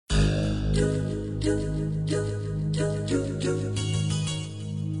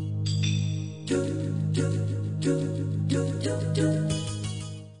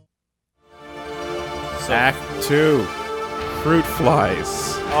Act 2. Fruit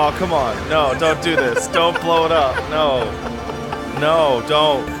flies. Oh, come on. No, don't do this. Don't blow it up. No. No,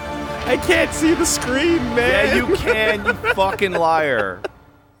 don't. I can't see the screen, man. Yeah, you can, you fucking liar.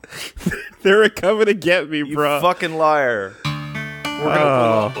 They're coming to get me, You bro. fucking liar.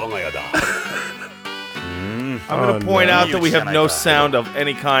 Oh. I'm gonna point out that we have no sound of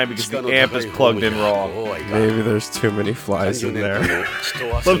any kind because the amp is plugged in wrong. Maybe there's too many flies in there.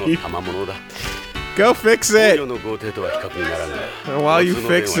 Go fix it! And while you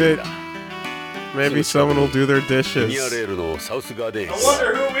fix it, maybe someone will do their dishes. I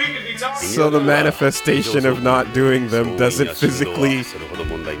wonder who we could be talking So the manifestation of not doing them doesn't physically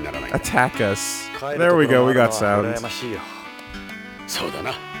attack us. There we go, we got sound.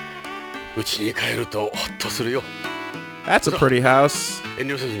 That's a pretty house.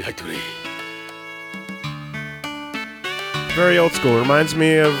 Very old school. Reminds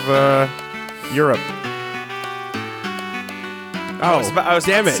me of Europe. Oh, I was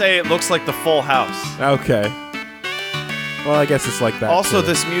damn about it. to say it looks like the Full House. Okay. Well, I guess it's like that. Also, too.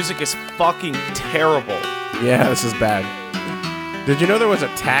 this music is fucking terrible. Yeah, this is bad. Did you know there was a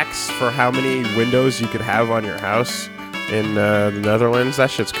tax for how many windows you could have on your house in the Netherlands? That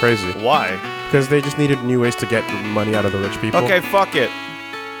shit's crazy. Why? Because they just needed new ways to get money out of the rich people. Okay, fuck it.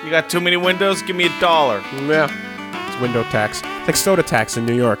 You got too many windows? Give me $1. Yeah. It's window tax. It's like soda tax in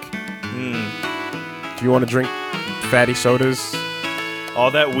New York. Do you want to drink fatty sodas? All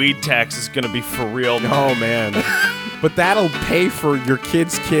that weed tax is gonna be for real. Oh, man. But that'll pay for your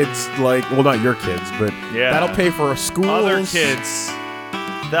kids' like... Well, not your kids, but... Yeah. That'll pay for schools. Other kids.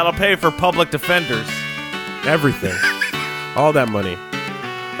 That'll pay for public defenders. Everything. All that money.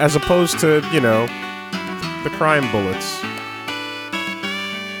 As opposed to, you know, the crime bullets.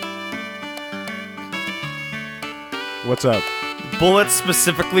 What's up? Bullets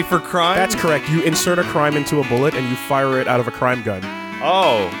specifically for crime? That's correct. You insert a crime into a bullet and you fire it out of a crime gun.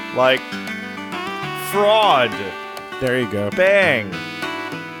 Oh, like... fraud. There you go. Bang.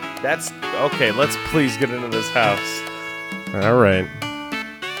 That's... Okay, let's please get into this house. Alright.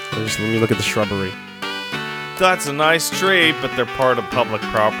 Let me look at the shrubbery. That's a nice tree, but they're part of public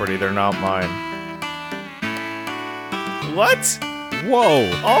property. They're not mine. What?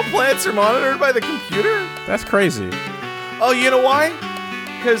 Whoa! All plants are monitored by the computer? That's crazy. Oh, you know why?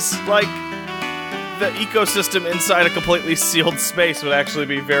 Because, like, the ecosystem inside a completely sealed space would actually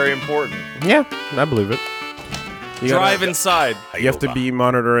be very important. Yeah, I believe it. You Drive inside. You have to be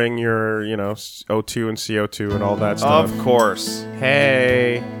monitoring your, you know, O2 and CO2 and all that stuff. Of course.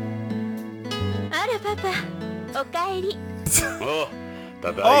 Hey.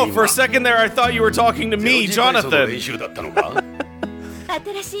 Oh, for a second there I thought you were talking to me, Jonathan.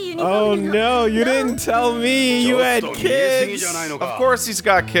 Oh no, you didn't tell me you had kids. Of course he's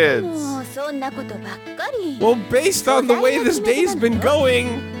got kids. Well, based on the way this day's been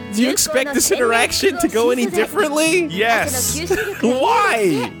going, do you expect this interaction to go any differently? Yes.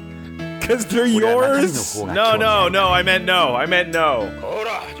 Why? Because they're yours? No, I meant no.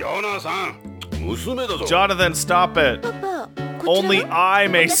 Jonathan, stop it. Only I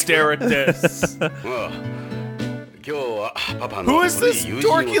may stare at this. Who is this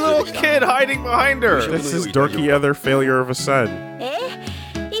dorky little kid hiding behind her? This is dorky other failure of a son.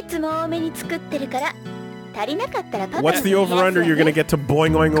 What's the over-under you're gonna get to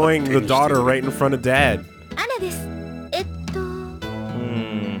boing oing oing the daughter right in front of dad?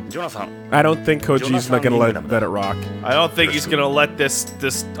 I don't think Koji's not gonna let it rock. I don't think he's gonna let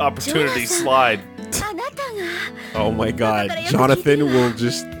this opportunity slide. Oh my god, Jonathan will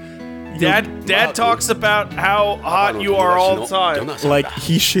just... Dad talks about how hot you are all the time. Like,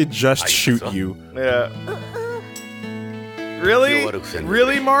 he should just shoot you. Yeah. Really?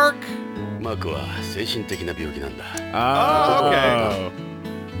 Really, Mark? Oh, okay.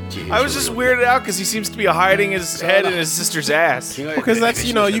 I was just weirded out because he seems to be hiding his head in his sister's ass. Because that's,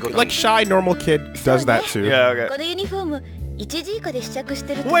 you know, like shy, normal kid does that too. Yeah, okay.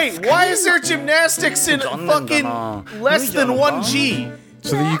 Wait, why is there gymnastics in fucking less than 1G?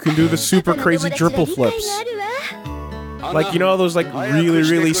 So that you can do the super crazy dribble flips. Like, you know those, like, really,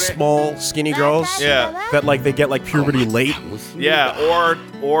 really small, skinny girls? Yeah. That, like, they get, like, puberty late? Yeah,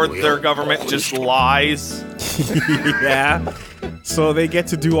 or their government just lies. Yeah. So they get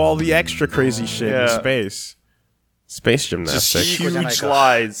to do all the extra crazy shit in space. Space gymnastics. Just huge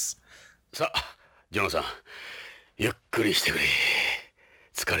lies. It's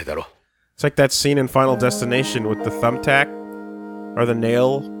like that scene in Final Destination with the thumbtack. Or the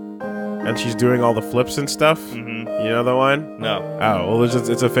nail and she's doing all the flips and stuff. Mm-hmm. You know the one? No. Oh, well,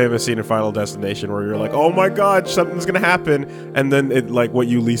 it's a famous scene in Final Destination where you're like, oh my god, something's gonna happen, and then it like what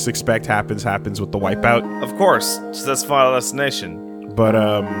you least expect happens with the wipeout. Of course, that's Final Destination. But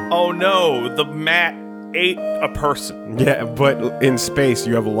oh no, the mat ate a person. yeah, but in space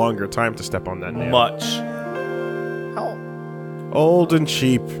you have a longer time to step on that nail. Much. How? Old and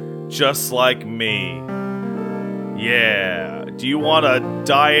cheap. Just like me. Yeah. Do you want a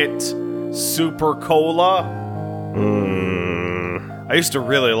diet super cola? I used to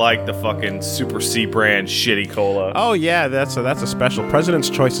really like the fucking Super C brand shitty cola. Oh yeah, that's a special. President's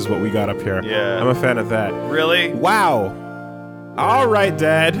Choice is what we got up here. Yeah. I'm a fan of that. Really? Wow. All right,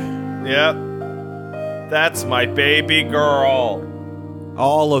 Dad. Yep. That's my baby girl.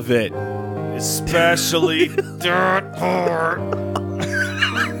 All of it. Especially dirt part.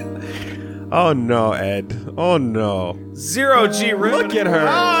 Oh no, Ed. Oh no. Zero G Ruben. Look at her.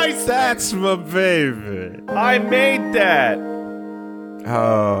 Nice. That's my baby. I made that.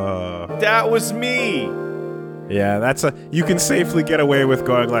 Oh. That was me. Yeah, you can safely get away with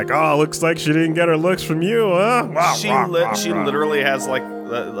going like, oh, looks like she didn't get her looks from you, huh? She literally has like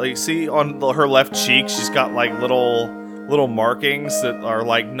see on her left cheek, she's got like little markings that are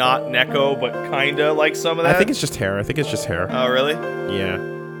like not Neko, but kinda like some of that. I think it's just hair. Oh, really? Yeah.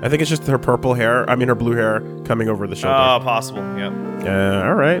 I think it's just her purple hair. I mean, her blue hair coming over the shoulder. Oh, possible. Yep.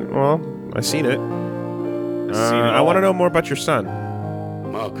 All right. Well, I've seen it. I want to know more about your son.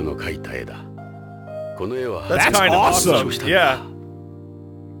 That's kind of awesome. Yeah.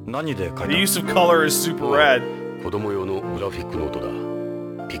 The use of color is super rad. Oh.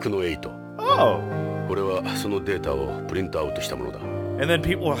 And then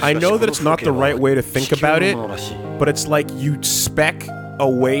people... I know that it's not the right way to think about it, but it's like you spec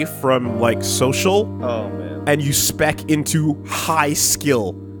away from like social, and you spec into high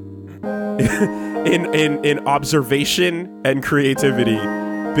skill in observation and creativity,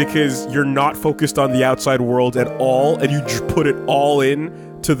 because you're not focused on the outside world at all, and you put it all in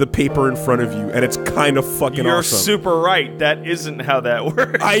to the paper in front of you, and it's kind of fucking awesome. You're super right. That isn't how that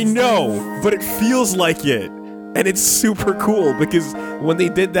works. I know, but it feels like it. And it's super cool, because when they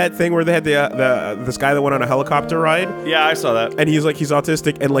did that thing where they had this guy that went on a helicopter ride. Yeah, I saw that. And he's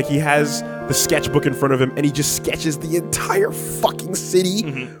autistic, and like he has the sketchbook in front of him, and he just sketches the entire fucking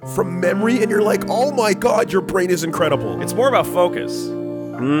city from memory, and you're like, oh my god, your brain is incredible. It's more about focus.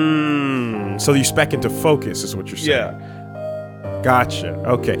 So you spec into focus is what you're saying. Yeah. Gotcha.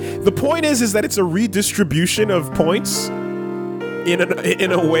 Okay. The point is that it's a redistribution of points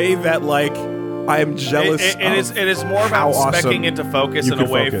in a way that like I am jealous. It is more about speccing into focus and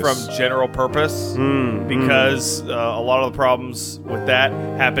away from general purpose, because a lot of the problems with that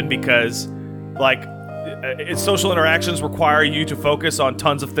happen because like social interactions require you to focus on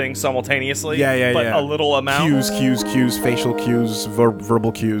tons of things simultaneously. But a little amount. Cues, facial cues,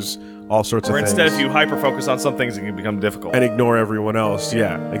 verbal cues. All sorts of things. Or instead, if you hyper-focus on some things, it can become difficult. And ignore everyone else.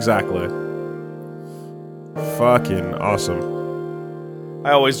 Yeah, exactly. Fucking awesome.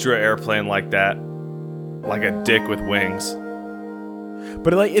 I always drew an airplane like that. Like a dick with wings.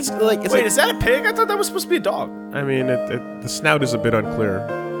 But like, it's Wait, is that a pig? I thought that was supposed to be a dog. I mean, the snout is a bit unclear.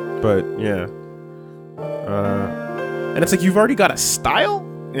 But, yeah. And it's like, you've already got a style?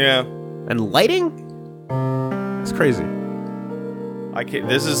 Yeah. And lighting? It's crazy. I can't.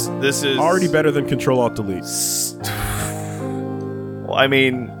 This is already better than Control-Alt-Delete. Well, I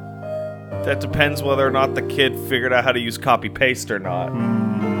mean, that depends whether or not the kid figured out how to use copy-paste or not.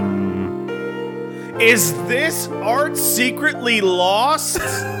 Is this art secretly lost?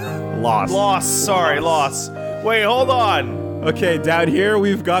 Lost. Sorry, lost. Wait, hold on. Okay, down here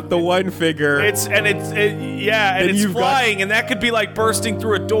we've got the one figure. It's flying, and that could be like bursting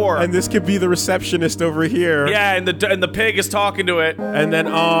through a door. And this could be the receptionist over here. Yeah, and the pig is talking to it. And then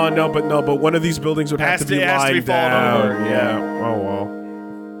but one of these buildings would have to be lying down. Over. Yeah. Oh well.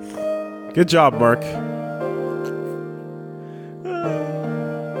 Good job, Mark.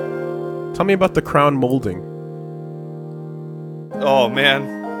 Tell me about the crown molding. Oh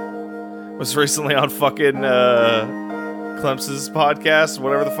man, was recently on fucking Clems's podcast,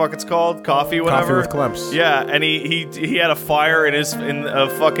 whatever the fuck it's called, Coffee with Clems. Yeah, and he had a fire in a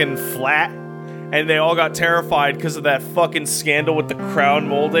fucking flat, and they all got terrified because of that fucking scandal with the crown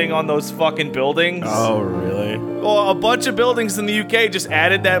molding on those fucking buildings. Oh, really? Well, a bunch of buildings in the UK just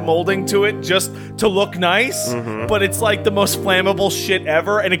added that molding to it just to look nice, but it's like the most flammable shit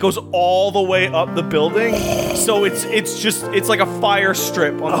ever, and it goes all the way up the building, so it's like a fire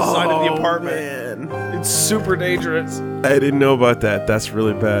strip on the side of the apartment. Man. It's super dangerous. I didn't know about that. That's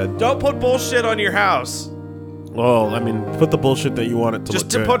really bad. Don't put bullshit on your house. Well, I mean, put the bullshit that you want it to Just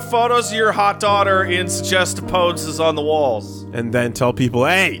look to good. put photos of your hot daughter in suggestive poses on the walls. And then tell people,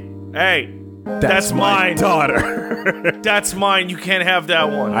 hey, that's my mine. daughter. That's mine. You can't have that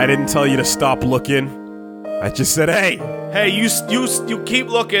one. I didn't tell you to stop looking. I just said, hey, you keep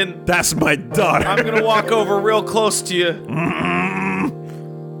looking. That's my daughter. I'm gonna walk over real close to you.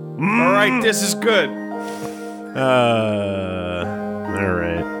 All right, this is good. All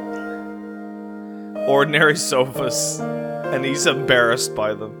right. Ordinary sofas, and he's embarrassed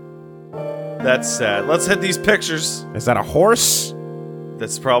by them. That's sad. Let's hit these pictures. Is that a horse?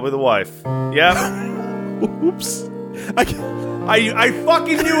 That's probably the wife. Yeah. Oops. I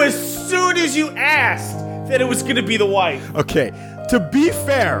fucking knew as soon as you asked that it was gonna be the wife. Okay. To be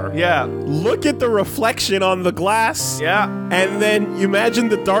fair, yeah. Look at the reflection on the glass. Yeah. And then you imagine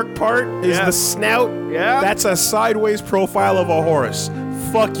the dark part is the snout. Yeah. That's a sideways profile of a horse.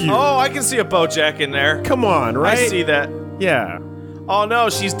 Fuck you. Oh, I can see a Bojack in there. Come on, right? I see that. Yeah. Oh no,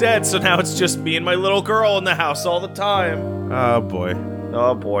 she's dead, so now it's just me and my little girl in the house all the time. Oh boy.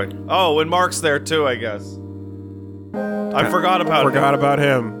 Oh boy. Oh, and Mark's there too, I guess. I forgot about him. Forgot about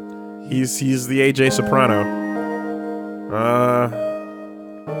him. He's the AJ Soprano.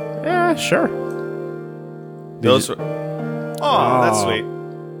 Yeah, sure. Those were... Oh, that's sweet.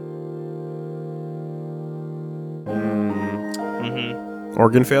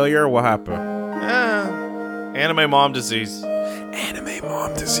 Organ failure? What happened? Anime mom disease. Anime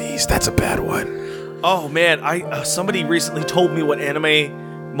mom disease. That's a bad one. Oh man, somebody recently told me what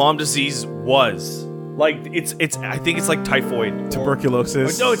anime mom disease was. Like it's I think it's like typhoid.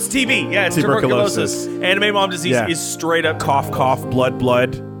 Tuberculosis. No, it's TB. Yeah, it's tuberculosis. Anime mom disease is straight up cough,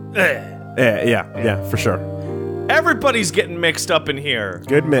 blood. Yeah, for sure. Everybody's getting mixed up in here.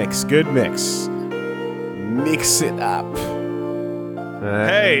 Good mix. Mix it up.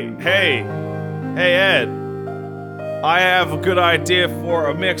 Hey, Ed. I have a good idea for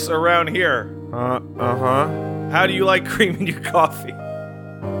a mix around here. How do you like cream in your coffee?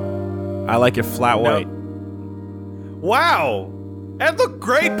 I like it flat white. Wow! Ed looked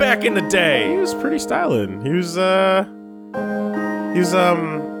great back in the day. He was pretty styling. He was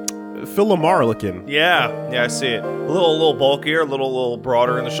Phil Lamar looking. Yeah, I see it. A little bulkier, a little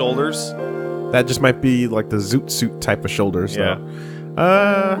broader in the shoulders. That just might be like the zoot suit type of shoulders. Yeah.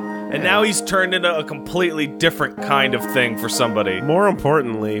 And now he's turned into a completely different kind of thing for somebody. More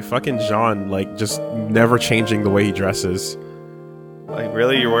importantly, fucking John, like, just never changing the way he dresses. Like,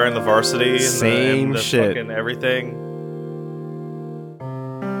 really? You're wearing the varsity and Same the shit. Fucking everything?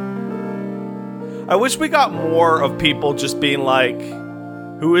 I wish we got more of people just being like,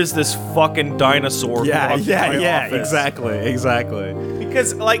 who is this fucking dinosaur? Yeah, exactly.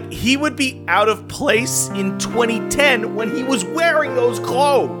 Because, like, he would be out of place in 2010 when he was wearing those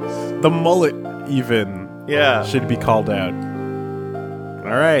clothes. The mullet, even, should be called out.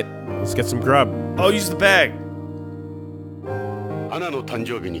 All right, let's get some grub. Oh, use the bag.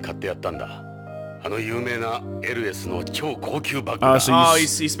 So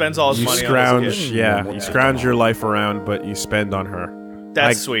he spends all his money on his kid. Yeah, you scrounge your life around, but you spend on her.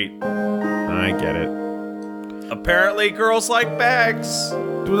 That's sweet. I get it. Apparently, girls like bags.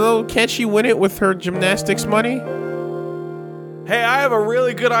 Well, can't she win it with her gymnastics money? Hey, I have a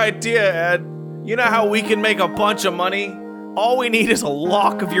really good idea, Ed. You know how we can make a bunch of money? All we need is a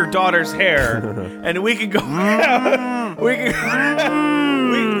lock of your daughter's hair, and we can go. we can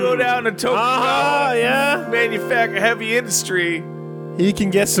go down to Tokyo. Manufacture heavy industry. He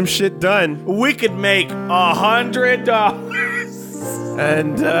can get some shit done. We could make $100.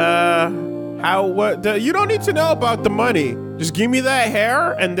 And you don't need to know about the money. Just give me that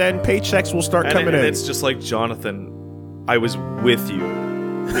hair, and then paychecks will start coming in. It's just like, Jonathan, I was with you.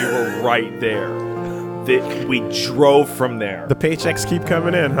 We were right there. We drove from there. The paychecks keep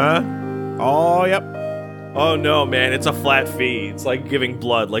coming in, huh? Oh, yep. Oh no, man, it's a flat fee. It's like giving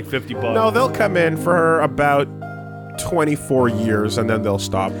blood, like $50. No, they'll come in for about 24 years, and then they'll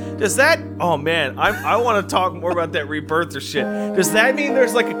stop. Does that... Oh, man, I want to talk more about that rebirther shit. Does that mean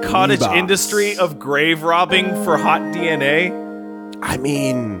there's like a cottage industry of grave robbing for hot DNA? I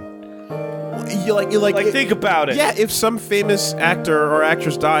mean... You like think about it. Yeah, if some famous actor or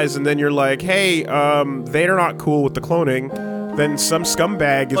actress dies, and then you're like, hey, they're not cool with the cloning, then some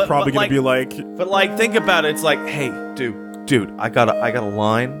scumbag is probably going to be like... But, like, think about it. It's like, hey, dude, I got a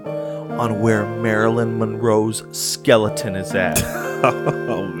line on where Marilyn Monroe's skeleton is at.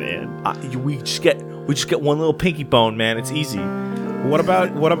 Oh man, we just get one little pinky bone, man. It's easy. Or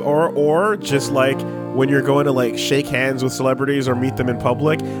just like when you're going to like shake hands with celebrities or meet them in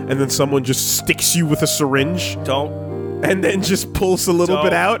public, and then someone just sticks you with a syringe. Don't and then just pulls a little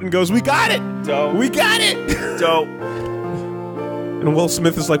bit out and goes, "We got it! Dope. We got it!" Dope. And Will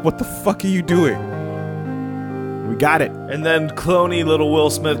Smith is like, "What the fuck are you doing?" We got it. And then cloney little Will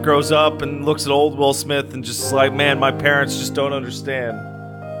Smith grows up and looks at old Will Smith and just like, man, my parents just don't understand.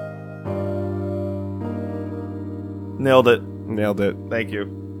 Nailed it. Nailed it. Thank you.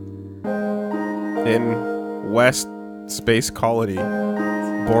 In West Space Colony,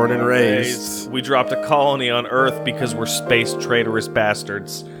 born and raised. We dropped a colony on Earth because we're space traitorous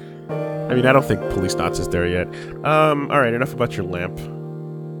bastards. I mean, I don't think Policenauts is there yet. Alright, enough about your lamp.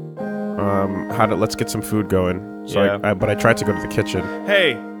 Let's get some food going. So yeah. But I tried to go to the kitchen.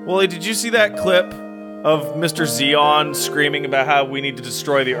 Hey, Wooly, did you see that clip of Mr. Zeon screaming about how we need to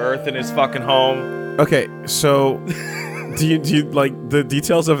destroy the Earth in his fucking home? Okay, so do you like the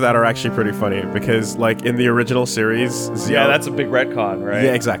details of that are actually pretty funny because like in the original series, Zeon, yeah, that's a big retcon, right?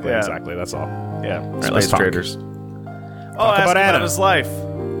 Yeah, exactly, exactly. That's all. Yeah, right, space traders. Ask about his life.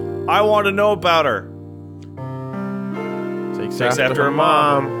 I want to know about her. Takes after her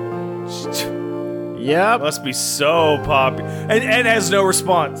mom. Yep. Must be so popular. And has no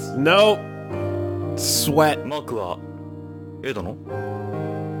response. Nope. Sweat. I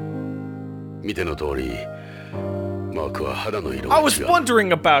was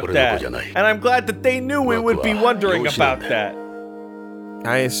wondering about that. And I'm glad that they knew we would be wondering about that.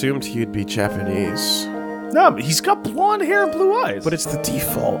 I assumed he'd be Japanese. No, but he's got blonde hair and blue eyes. But it's the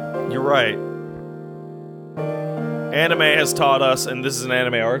default. You're right. Anime has taught us, and this is an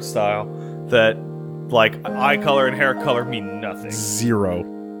anime art style, that like eye color and hair color mean nothing. Zero.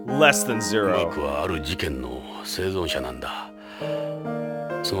 Less than zero.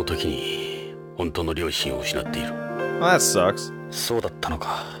 Well, that sucks. So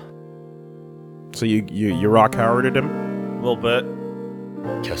you rock Howarded him? A little bit.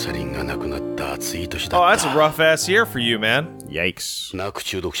 Oh, that's a rough ass year for you, man. Yikes.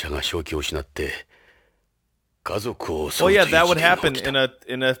 Well, yeah, that would happen in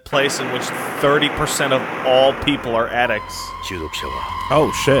a place in which 30% of all people are addicts.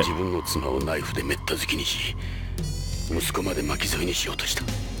 Oh shit.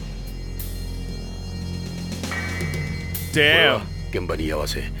 Damn.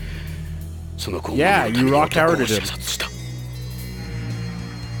 Yeah, you rock Howarded him.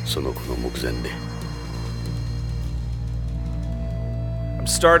 I'm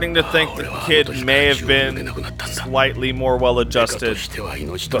starting to think the kid may have been slightly more well-adjusted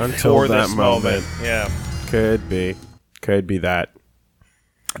before that this moment. Yeah. Could be that.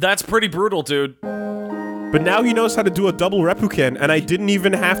 That's pretty brutal, dude. But now he knows how to do a double Reppuken, and I didn't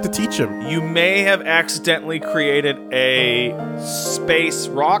even have to teach him. You may have accidentally created a Space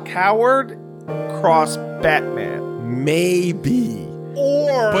Rock Howard cross Batman. Maybe.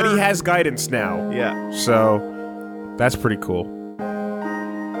 But he has guidance now. Yeah. So, that's pretty cool.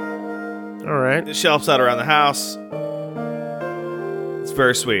 Alright. The shelves out around the house. It's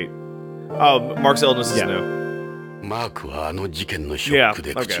very sweet. Oh, Mark's illness is new. Yeah, okay.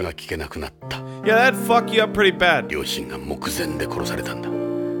 Yeah, that'd fuck you up pretty bad. A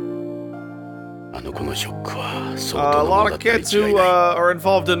lot of kids who are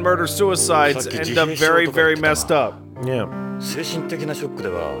involved in murder-suicides end up very, very messed up. Yeah.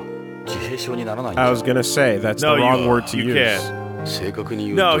 I was gonna say, that's the wrong word to use. Can't.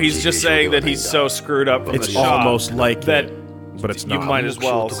 No, he's just saying that he's so screwed up from the shop. It's almost like that, but it's not. You might as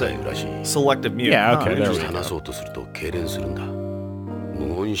well say selective mute. Yeah, okay, there we go.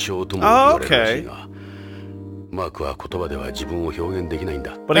 Oh, okay. But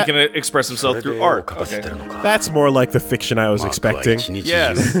he can express himself through art. Okay. That's more like the fiction I was expecting.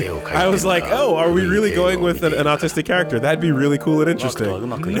 Yes. I was like, oh, are we really going with an autistic character? That'd be really cool and interesting.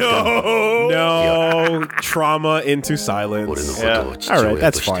 No, trauma into silence. Yeah. All right,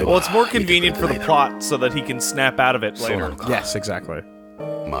 that's fine. Well, it's more convenient for the plot so that he can snap out of it later. Yes, exactly.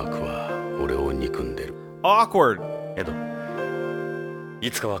 Awkward.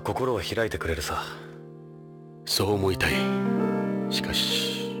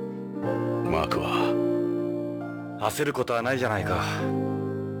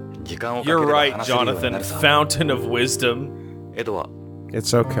 You're right, Jonathan. Fountain of wisdom.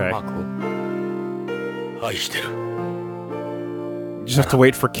 It's okay. You just have to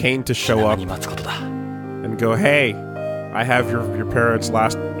wait for Kane to show up and go, hey, I have your parents'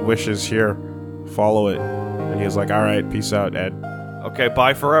 last wishes here. Follow it. And he's like, all right, peace out, Ed. Okay,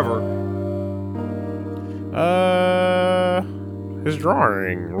 bye forever. His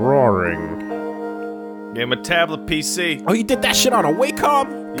roaring. Gave him a tablet PC. Oh, you did that shit on a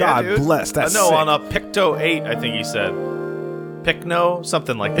Wacom? God bless, that's no, sick. on a Picto 8, I think he said. Picno?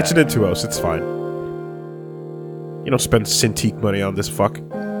 Something like that. It's an Intuos, it's fine. You don't spend Cintiq money on this fuck.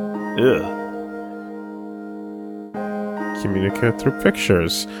 Ugh. Communicate through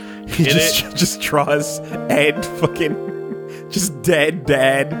pictures. He just draws Ed fucking just dead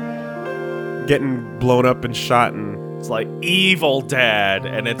dad getting blown up and shot, and it's like evil dad,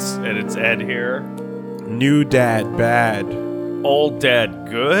 and it's Ed here. New dad bad. Old dad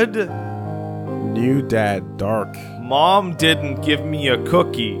good. New dad dark. Mom didn't give me a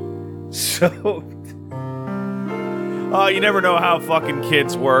cookie. So you never know how fucking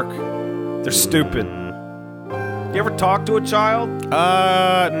kids work. They're stupid. You ever talk to a child?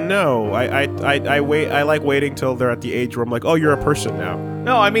 No. I wait. I like waiting till they're at the age where I'm like, oh, you're a person now.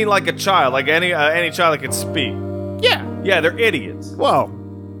 No, I mean like a child, like any child that can speak. Yeah, they're idiots. Well,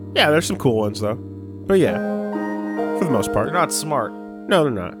 yeah, there's some cool ones though, but yeah, for the most part, they're not smart. No,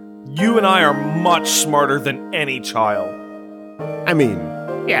 they're not. You and I are much smarter than any child. I mean,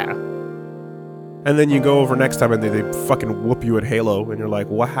 yeah. And then you go over next time and they fucking whoop you at Halo and you're like,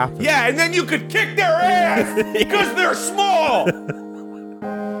 what happened? Yeah, and then you could kick their ass because they're small.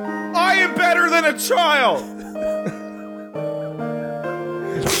 I am better than a child.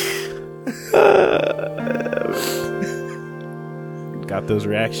 Got those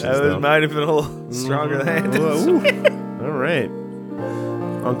reactions. That might have been a little stronger than All right,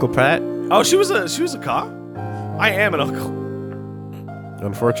 Uncle Pat. Oh, she was a cop. I am an uncle.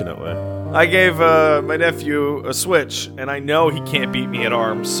 Unfortunately. I gave my nephew a Switch, and I know he can't beat me at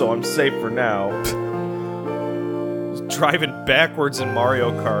arms, so I'm safe for now. Just driving backwards in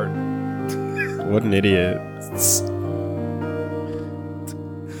Mario Kart. What an idiot.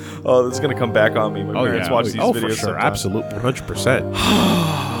 Oh, this is gonna come back on me. My parents watch these videos. For sure, sometimes. Absolutely, 100%.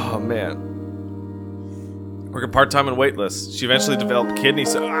 Oh man, working part-time in Weightless. She eventually developed kidney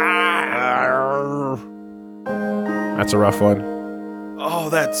stones. That's a rough one. Oh,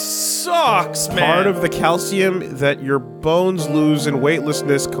 that sucks, man. Part of the calcium that your bones lose in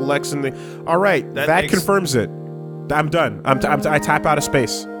weightlessness collects in the... Alright, that confirms it. I'm done. I tap out of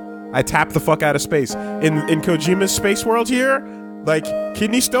space. I tap the fuck out of space. In Kojima's space world here, like,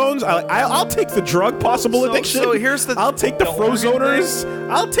 kidney stones, I'll take the drug possible addiction. So here's the... I'll take the frozoners.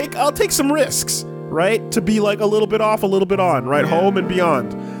 I'll take some risks, right? To be like a little bit off, a little bit on, right? Yeah. Home and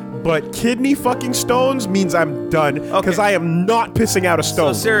beyond. But kidney fucking stones means I'm done, because I am not pissing out a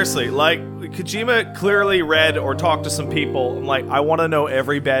stone. So seriously, like, Kojima clearly read or talked to some people, and like, I want to know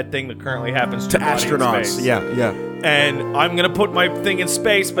every bad thing that currently happens to astronauts. In space. Yeah. And I'm gonna put my thing in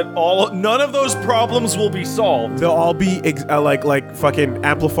space, but none of those problems will be solved. They'll all be like fucking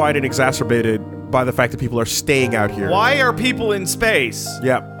amplified and exacerbated by the fact that people are staying out here. Why are people in space?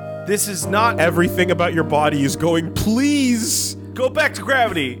 Yeah. This is not... Everything about your body is going, please... Go back to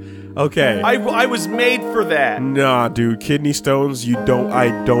gravity. Okay. I was made for that. Nah, dude. Kidney stones,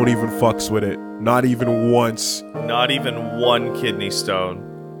 I don't even fucks with it. Not even once. Not even one kidney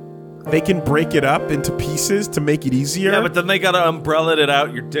stone. They can break it up into pieces to make it easier. Yeah, but then they gotta umbrella it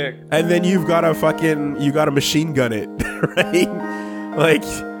out your dick. And then you gotta machine gun it, right? Like,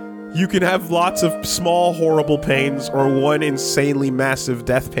 you can have lots of small, horrible pains or one insanely massive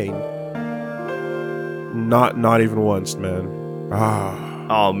death pain. Not even once, man.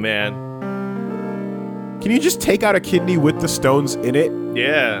 Oh man. Can you just take out a kidney with the stones in it?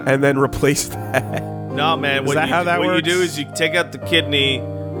 Yeah. And then replace that? No, man. Is that how that works? What you do is you take out the kidney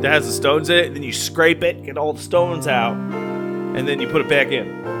that has the stones in it, and then you scrape it, get all the stones out, and then you put it back in.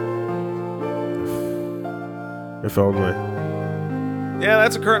 If only. Yeah,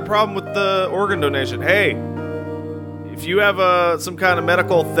 that's a current problem with the organ donation. Hey, if you have some kind of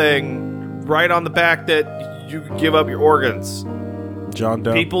medical thing, write on the back that you give up your organs. John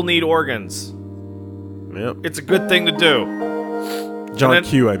Doe. People need organs. Yep. It's a good thing to do. John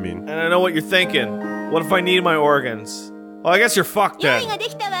Q, I mean. And I know what you're thinking. What if I need my organs? Well, I guess you're fucked then.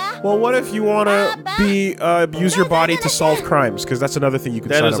 Well, what if you want to use your body to solve crimes? Because that's another thing you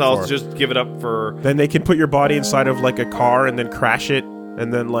can sign up for. I'll just give it up for... Then they can put your body inside of, like, a car and then crash it,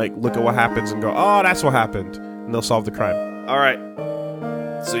 and then, like, look at what happens and go, oh, that's what happened. And they'll solve the crime. All right.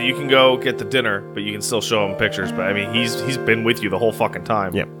 So you can go get the dinner, but you can still show him pictures. But, I mean, he's been with you the whole fucking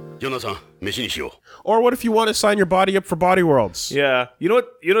time. Yep. Or what if you want to sign your body up for Body Worlds? Yeah. You know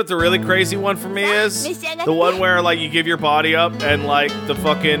what the really crazy one for me is? The one where, like, you give your body up and, like, the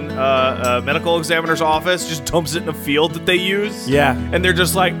fucking medical examiner's office just dumps it in a field that they use. Yeah. And they're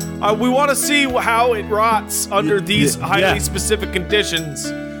just like, we want to see how it rots under these highly specific conditions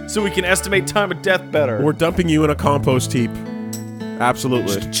so we can estimate time of death better. We're dumping you in a compost heap.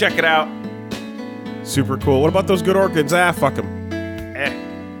 Absolutely. Just check it out. Super cool. What about those good organs? Fuck them.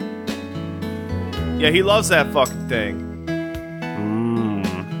 Yeah, he loves that fucking thing.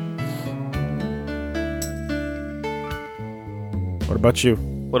 What about you?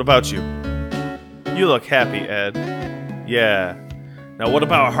 What about you? You look happy, Ed. Yeah. Now what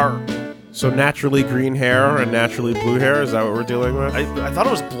about her? So naturally green hair and naturally blue hair, is that what we're dealing with? I thought it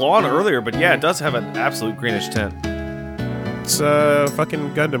was blonde earlier, but yeah, it does have an absolute greenish tint. It's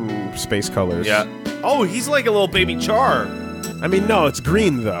fucking Gundam space colors. Yeah. Oh, he's like a little baby Char. I mean, no, it's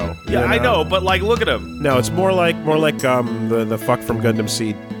green though. Yeah, I know, but like, look at him. No, it's more like the fuck from Gundam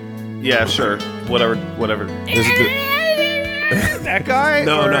Seed. Yeah, sure. Whatever. That guy?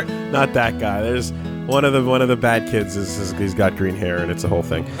 No, not that guy. There's one of the bad kids he's got green hair and it's a whole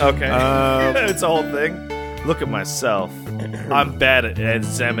thing. Okay. It's a whole thing. Look at myself. I'm bad at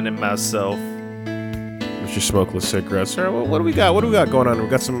examining myself. It's your smokeless cigarettes. All right, what do we got? What do we got going on? We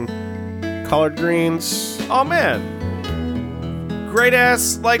got some collard greens. Oh man. Great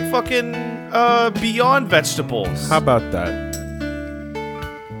ass like fucking Beyond vegetables. How about that?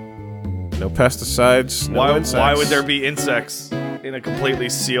 No pesticides, no insects. Why would there be insects in a completely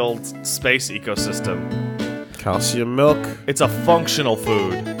sealed space ecosystem? Calcium milk. It's a functional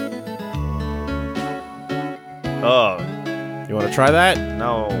food. Oh. You want to try that?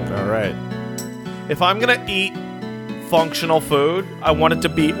 No. All right. If I'm gonna eat functional food, I want it to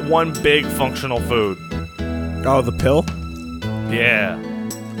be one big functional food. Oh, the pill? Yeah.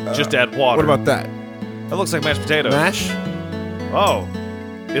 Just add water. What about that? That looks like mashed potatoes. Mash? Oh.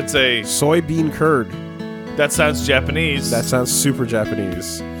 It's a... soybean curd. That sounds Japanese. That sounds super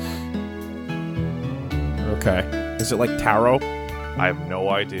Japanese. Okay. Is it like taro? I have no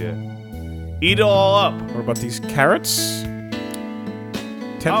idea. Eat it all up. What about these carrots?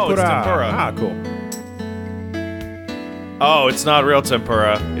 Tempura. Oh, it's tempura. Ah, cool. Oh, it's not real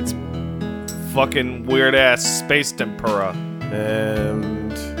tempura. It's fucking weird-ass space tempura.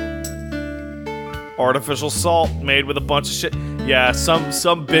 And... artificial salt made with a bunch of shit. Yeah,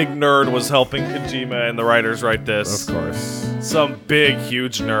 some big nerd was helping Kojima and the writers write this. Of course. Some big,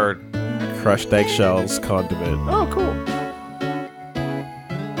 huge nerd. Crushed eggshells condiment. Oh, cool.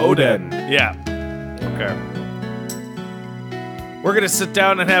 Oden. Yeah. Okay. We're gonna sit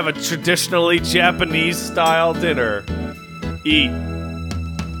down and have a traditionally Japanese-style dinner. Eat.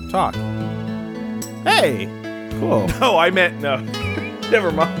 Talk. Hey! Cool. No, I meant no.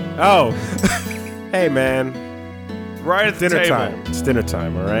 Never mind. Oh. Hey, man. Right at the dinner table. time. It's dinner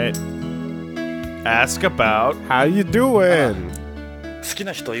time, all right? Ask about... How you doing? 好き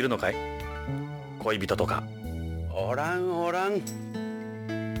な人いるのかい？恋人とか。おらんおらん。もう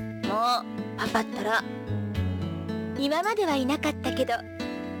パパったら今まではいなかったけど好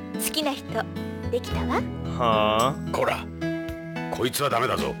きな人できたわ。Huh? こら、こいつはダメ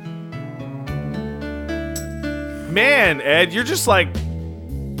だぞ。Man, Ed, you're just like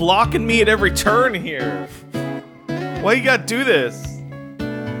blocking me at every turn here. Why you gotta do this?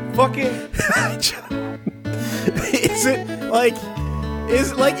 Fucking...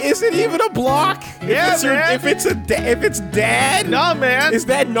 Is it even a block? Yeah, man. If it's dad? Nah, man. Is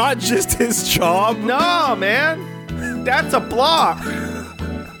that not just his job? Nah, man. That's a block.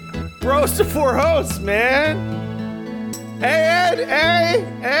 Bros before hosts, man. Hey, Ed,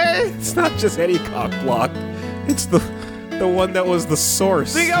 hey. It's not just any cock block. It's the one that was the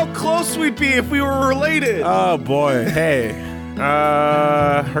source. Think how close we'd be if we were related. Oh boy, hey.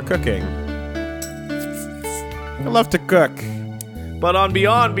 Her cooking. I love to cook. But on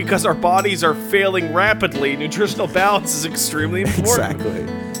Beyond, because our bodies are failing rapidly, nutritional balance is extremely important. Exactly.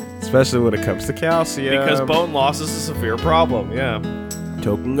 Especially when it comes to calcium. Because bone loss is a severe problem, yeah.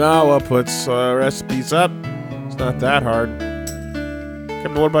 Tokugawa puts recipes up. It's not that hard. Okay,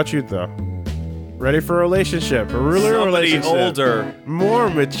 but what about you, though? Ready for a relationship? A really relationship? Older. More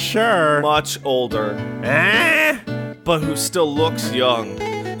mature. Much older. But who still looks young.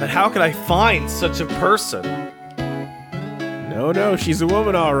 And how could I find such a person? No, she's a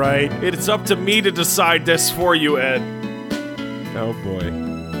woman, all right. It's up to me to decide this for you, Ed. Oh, boy.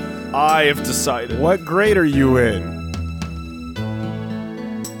 I have decided. What grade are you in?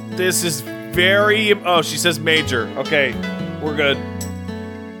 This is very... Oh, she says major. Okay, we're good.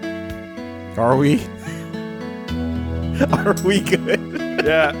 Are we? Are we good?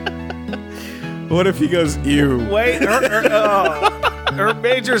 Yeah. What if he goes, ew? Wait, her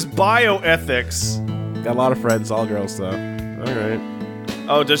major's bioethics. Got a lot of friends, all girls, though. Alright.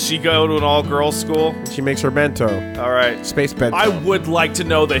 Oh, does she go to an all-girls school? She makes her bento. Alright. Space bento. I would like to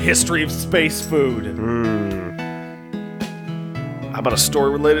know the history of space food. How about a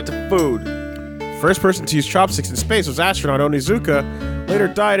story related to food? First person to use chopsticks in space was astronaut Onizuka. Later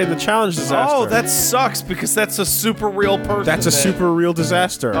died in the challenge disaster. Oh, that sucks because that's a super real person. That's a super real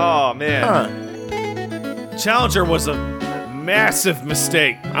disaster. Oh, man. Huh. Challenger was a massive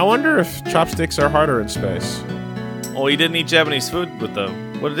mistake. I wonder if chopsticks are harder in space. Oh, he didn't eat Japanese food with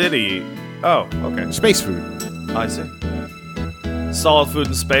them. What did he eat? Oh, okay. Space food. I see. Solid food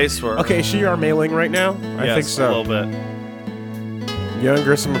in space. Okay, is she our mailing right now? I think so. A little bit. Young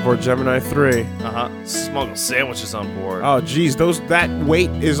Grissom aboard Gemini 3. Smuggle sandwiches on board. Oh, geez, that weight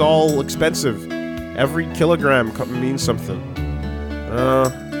is all expensive. Every kilogram means something.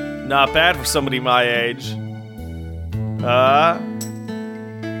 Not bad for somebody my age.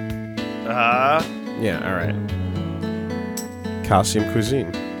 Yeah, alright. Calcium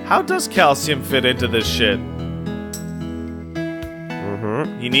cuisine. How does calcium fit into this shit?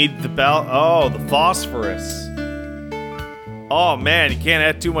 You need the the phosphorus. Oh man, you can't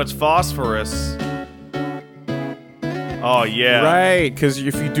add too much phosphorus. Oh yeah. Right, because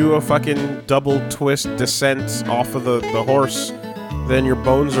if you do a fucking double twist descent off of the horse, then your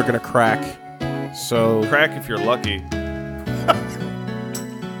bones are gonna crack. So crack if you're lucky.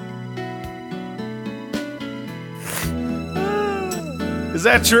 Is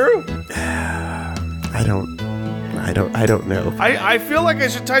that true? I don't know. I feel like I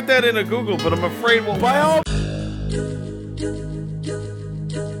should type that into Google, but I'm afraid we'll by all do